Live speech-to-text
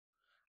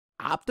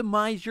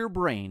optimize your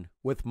brain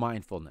with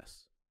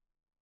mindfulness.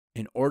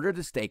 In order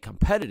to stay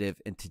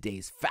competitive in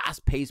today's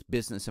fast-paced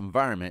business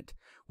environment,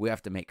 we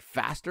have to make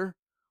faster,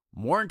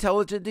 more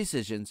intelligent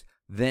decisions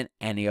than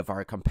any of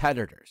our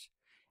competitors.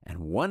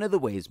 And one of the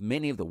ways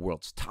many of the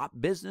world's top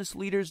business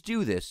leaders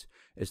do this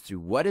is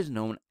through what is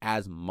known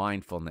as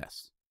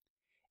mindfulness.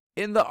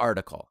 In the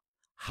article,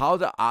 How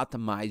to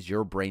Optimize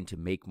Your Brain to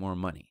Make More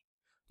Money,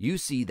 you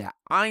see that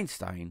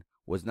Einstein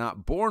was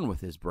not born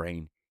with his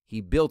brain,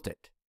 he built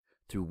it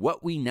through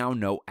what we now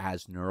know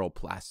as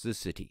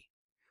neuroplasticity.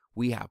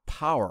 We have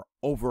power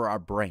over our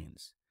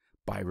brains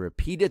by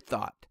repeated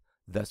thought,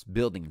 thus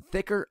building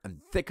thicker and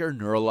thicker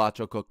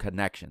neurological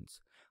connections,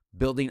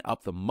 building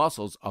up the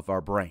muscles of our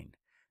brain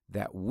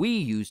that we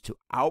use to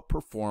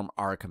outperform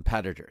our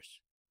competitors.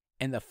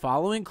 In the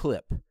following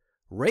clip,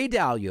 Ray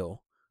Dalio,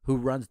 who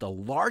runs the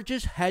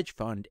largest hedge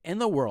fund in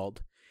the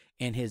world,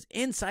 in his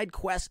Inside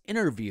Quest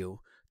interview,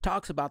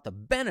 talks about the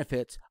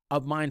benefits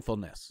of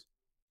mindfulness.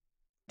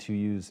 To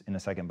use in a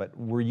second, but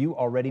were you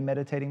already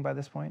meditating by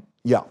this point?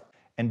 Yeah.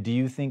 And do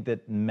you think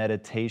that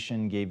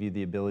meditation gave you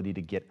the ability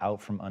to get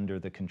out from under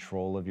the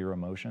control of your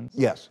emotions?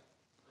 Yes.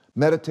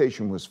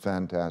 Meditation was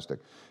fantastic.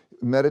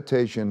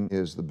 Meditation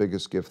is the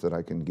biggest gift that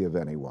I can give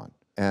anyone.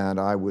 And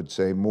I would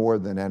say more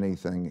than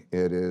anything,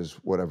 it is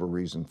whatever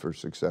reason for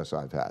success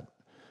I've had.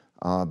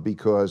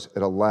 Because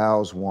it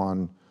allows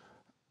one,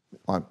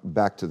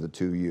 back to the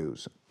two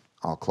U's,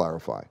 I'll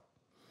clarify.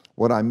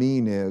 What I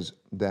mean is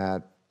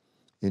that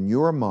in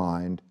your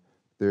mind,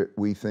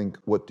 we think,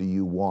 what do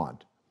you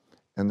want?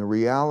 And the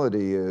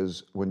reality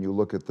is, when you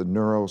look at the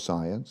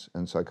neuroscience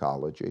and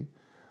psychology,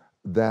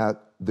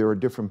 that there are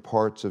different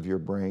parts of your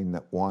brain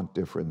that want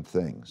different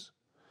things.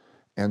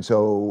 And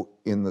so,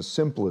 in the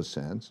simplest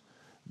sense,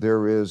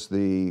 there is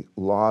the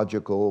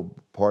logical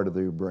part of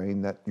your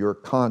brain that you're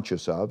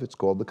conscious of. It's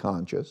called the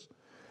conscious.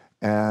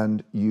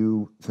 And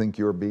you think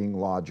you're being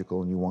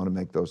logical and you want to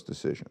make those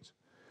decisions.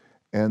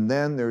 And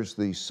then there's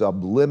the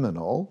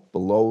subliminal,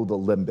 below the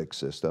limbic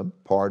system,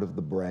 part of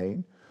the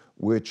brain,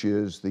 which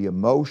is the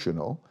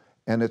emotional,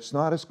 and it's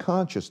not as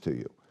conscious to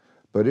you,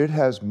 but it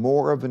has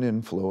more of an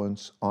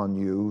influence on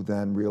you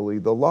than really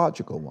the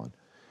logical one.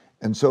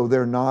 And so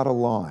they're not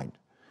aligned.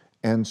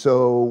 And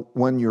so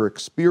when you're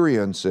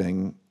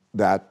experiencing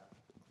that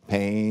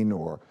pain,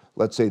 or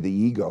let's say the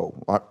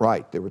ego,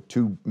 right, there were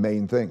two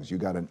main things. You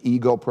got an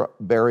ego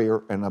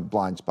barrier and a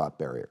blind spot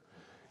barrier.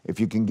 If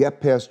you can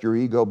get past your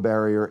ego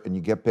barrier and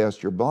you get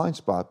past your blind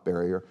spot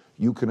barrier,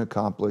 you can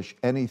accomplish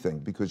anything,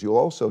 because you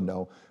also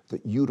know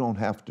that you don't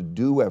have to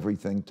do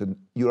everything,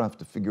 you don't have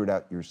to figure it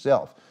out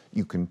yourself.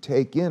 You can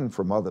take in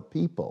from other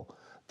people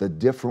the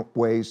different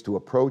ways to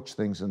approach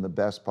things in the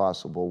best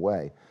possible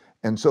way.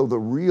 And so the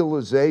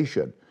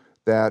realization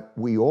that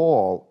we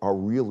all are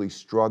really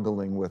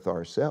struggling with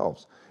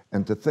ourselves,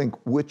 and to think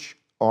which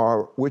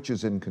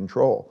is in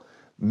control.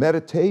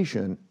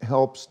 Meditation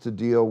helps to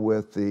deal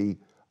with the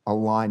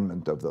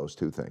alignment of those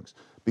two things,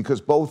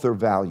 because both are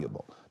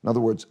valuable. In other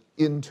words,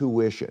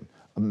 intuition,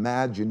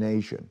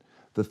 imagination,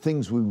 the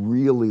things we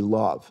really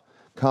love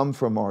come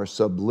from our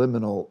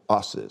subliminal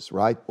us's,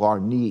 right? Our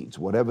needs,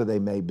 whatever they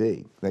may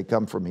be. They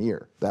come from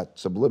here, that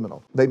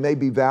subliminal. They may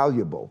be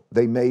valuable.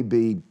 They may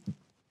be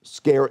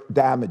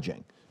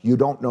damaging. You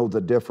don't know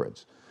the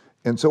difference.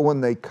 And so when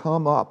they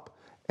come up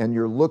and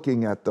you're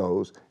looking at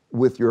those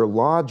with your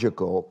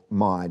logical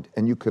mind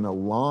and you can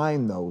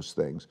align those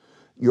things,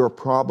 you're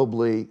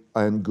probably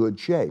in good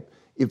shape.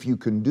 If you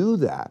can do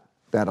that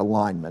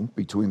alignment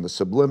between the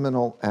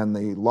subliminal and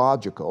the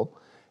logical,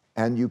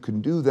 and you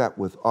can do that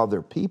with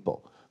other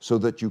people, so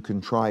that you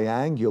can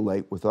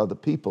triangulate with other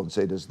people and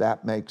say, does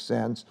that make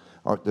sense?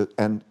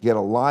 And get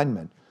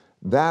alignment.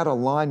 That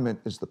alignment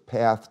is the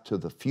path to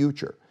the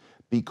future,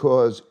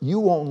 because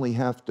you only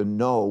have to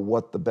know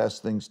what the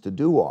best things to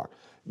do are.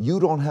 You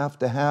don't have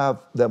to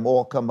have them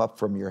all come up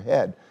from your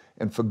head.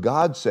 And for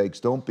God's sakes,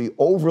 don't be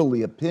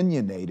overly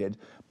opinionated,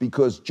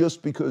 because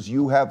just because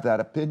you have that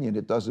opinion,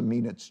 it doesn't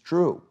mean it's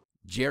true.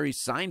 Jerry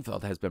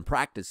Seinfeld has been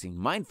practicing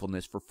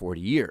mindfulness for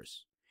 40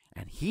 years,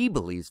 and he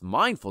believes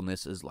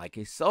mindfulness is like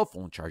a cell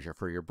phone charger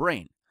for your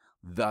brain,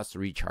 thus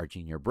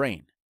recharging your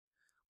brain.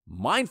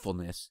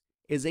 Mindfulness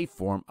is a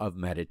form of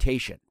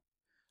meditation.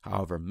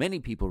 However, many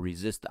people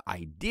resist the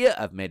idea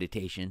of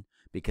meditation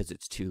because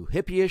it's too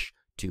hippie-ish,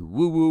 too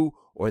woo-woo,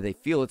 or they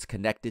feel it's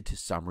connected to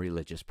some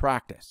religious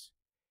practice.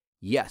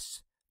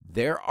 Yes,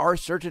 there are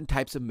certain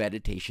types of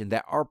meditation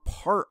that are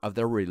part of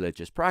their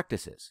religious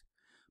practices,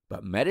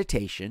 but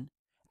meditation,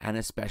 and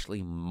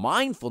especially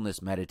mindfulness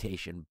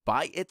meditation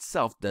by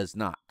itself, does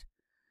not.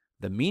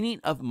 The meaning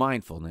of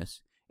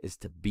mindfulness is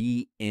to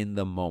be in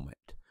the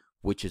moment,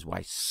 which is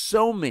why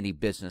so many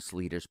business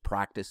leaders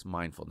practice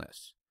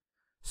mindfulness.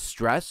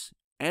 Stress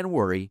and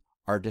worry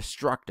are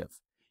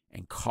destructive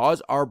and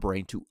cause our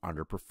brain to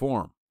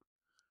underperform.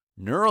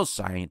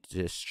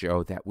 Neuroscientists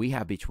show that we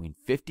have between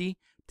 50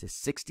 to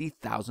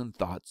 60,000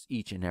 thoughts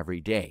each and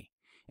every day,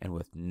 and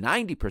with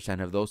 90%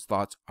 of those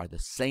thoughts are the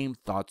same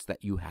thoughts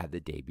that you had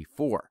the day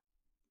before.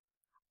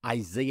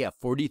 Isaiah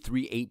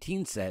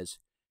 43:18 says,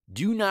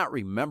 Do not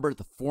remember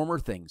the former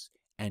things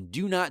and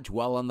do not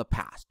dwell on the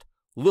past.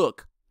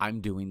 Look,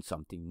 I'm doing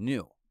something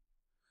new.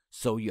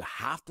 So you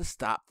have to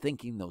stop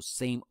thinking those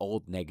same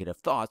old negative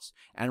thoughts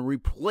and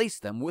replace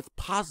them with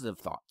positive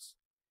thoughts.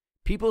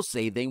 People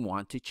say they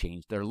want to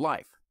change their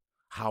life.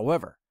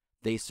 However,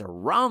 they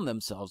surround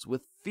themselves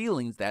with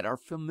feelings that are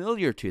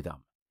familiar to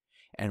them.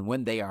 And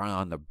when they are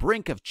on the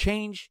brink of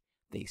change,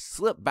 they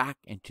slip back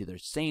into their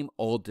same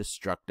old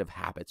destructive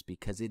habits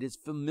because it is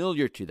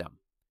familiar to them.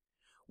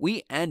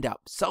 We end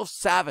up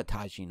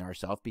self-sabotaging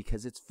ourselves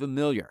because it's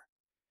familiar.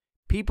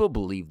 People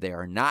believe they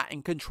are not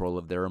in control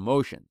of their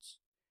emotions.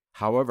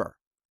 However,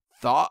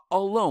 thought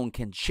alone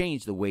can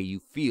change the way you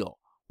feel,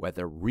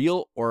 whether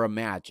real or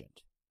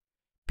imagined.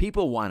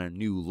 People want a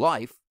new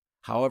life.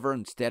 However,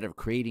 instead of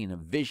creating a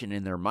vision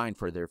in their mind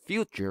for their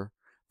future,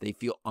 they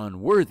feel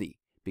unworthy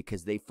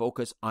because they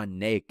focus on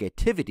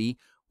negativity,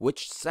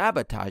 which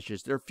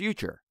sabotages their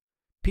future.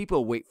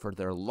 People wait for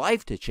their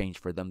life to change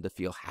for them to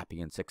feel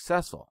happy and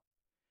successful.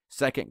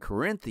 2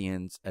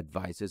 Corinthians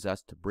advises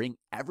us to bring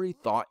every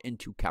thought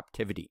into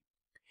captivity.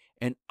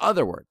 In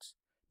other words,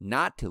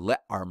 not to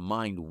let our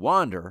mind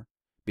wander,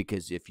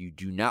 because if you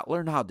do not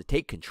learn how to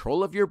take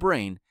control of your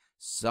brain,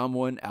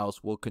 someone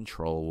else will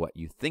control what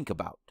you think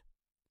about.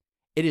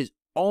 It is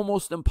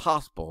almost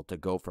impossible to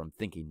go from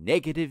thinking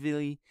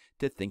negatively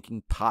to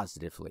thinking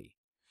positively.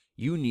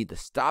 You need to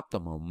stop the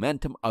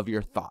momentum of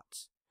your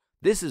thoughts.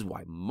 This is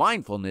why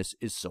mindfulness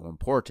is so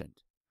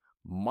important.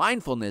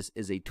 Mindfulness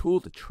is a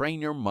tool to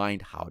train your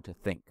mind how to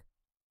think.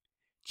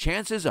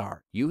 Chances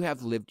are you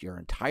have lived your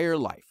entire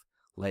life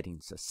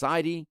letting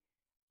society,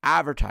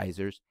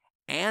 advertisers,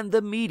 and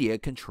the media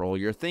control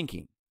your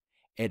thinking.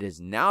 It is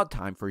now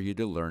time for you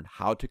to learn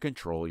how to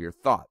control your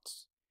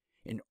thoughts.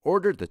 In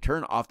order to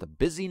turn off the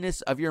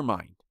busyness of your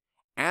mind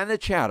and the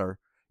chatter,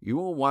 you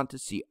will want to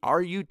see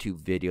our YouTube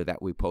video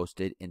that we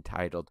posted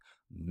entitled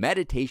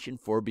Meditation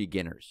for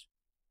Beginners.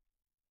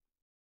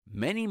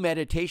 Many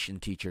meditation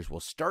teachers will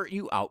start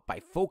you out by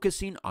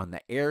focusing on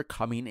the air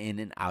coming in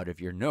and out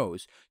of your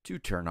nose to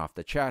turn off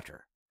the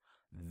chatter.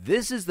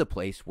 This is the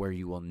place where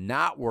you will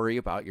not worry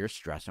about your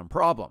stress and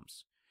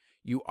problems.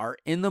 You are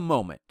in the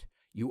moment.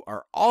 You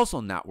are also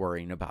not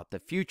worrying about the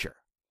future.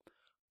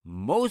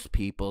 Most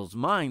people's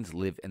minds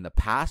live in the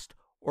past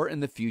or in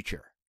the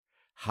future.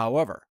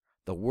 However,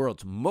 the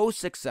world's most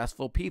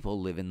successful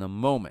people live in the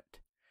moment.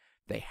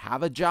 They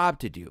have a job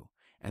to do,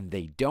 and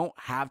they don't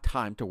have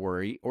time to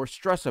worry or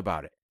stress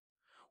about it.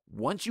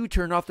 Once you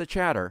turn off the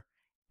chatter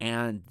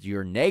and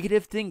your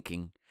negative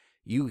thinking,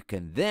 you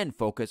can then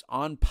focus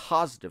on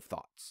positive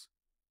thoughts.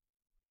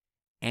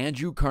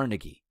 Andrew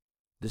Carnegie,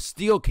 the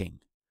Steel King,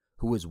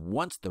 who was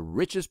once the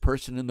richest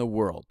person in the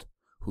world,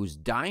 whose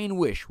dying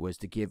wish was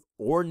to give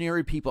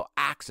ordinary people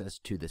access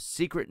to the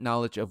secret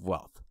knowledge of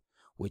wealth,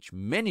 which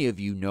many of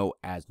you know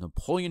as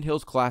Napoleon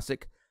Hill's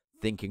classic,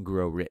 Think and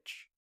Grow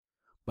Rich.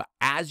 But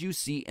as you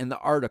see in the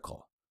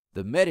article,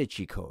 The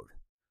Medici Code,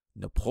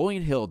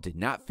 Napoleon Hill did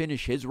not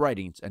finish his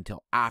writings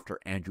until after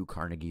Andrew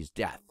Carnegie's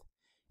death,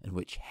 in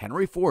which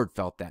Henry Ford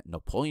felt that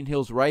Napoleon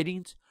Hill's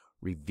writings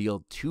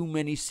revealed too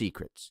many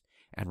secrets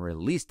and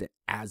released it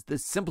as the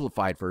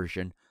simplified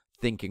version,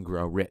 Think and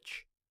Grow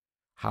Rich.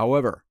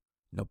 However,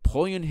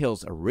 Napoleon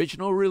Hill's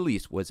original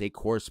release was a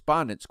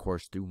correspondence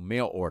course through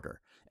mail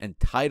order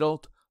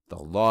entitled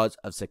The Laws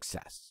of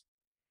Success.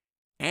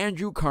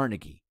 Andrew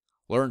Carnegie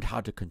learned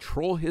how to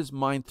control his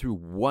mind through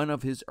one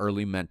of his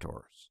early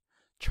mentors,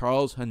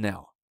 Charles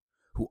Haanel,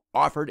 who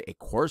offered a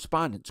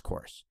correspondence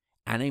course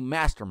and a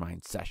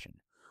mastermind session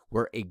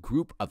where a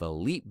group of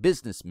elite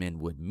businessmen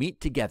would meet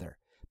together,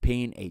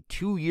 paying a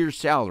 2-year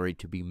salary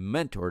to be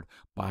mentored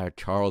by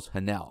Charles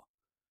Haanel.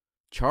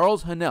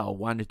 Charles Haanel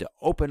wanted to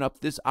open up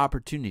this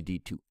opportunity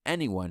to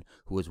anyone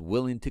who was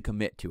willing to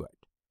commit to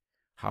it.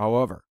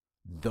 However,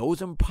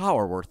 those in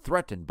power were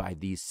threatened by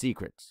these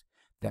secrets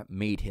that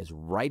made his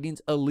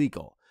writings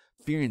illegal,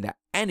 fearing that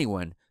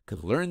anyone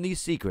could learn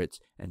these secrets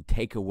and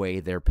take away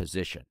their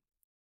position.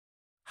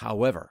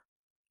 However,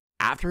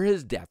 after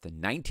his death in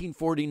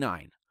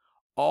 1949,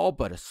 all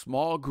but a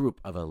small group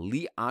of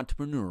elite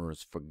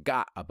entrepreneurs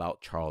forgot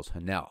about Charles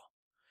Haanel.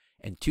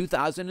 In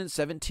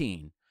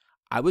 2017,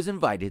 I was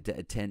invited to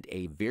attend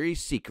a very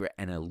secret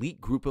and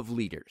elite group of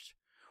leaders,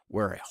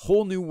 where a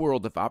whole new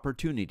world of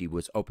opportunity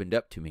was opened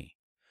up to me,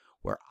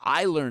 where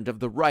I learned of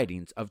the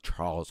writings of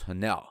Charles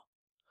Haanel.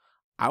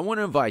 I want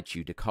to invite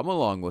you to come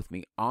along with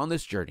me on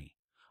this journey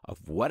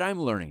of what I'm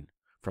learning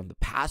from the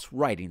past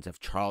writings of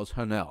Charles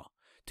Haanel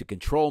to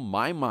control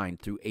my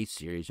mind through a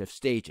series of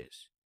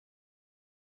stages.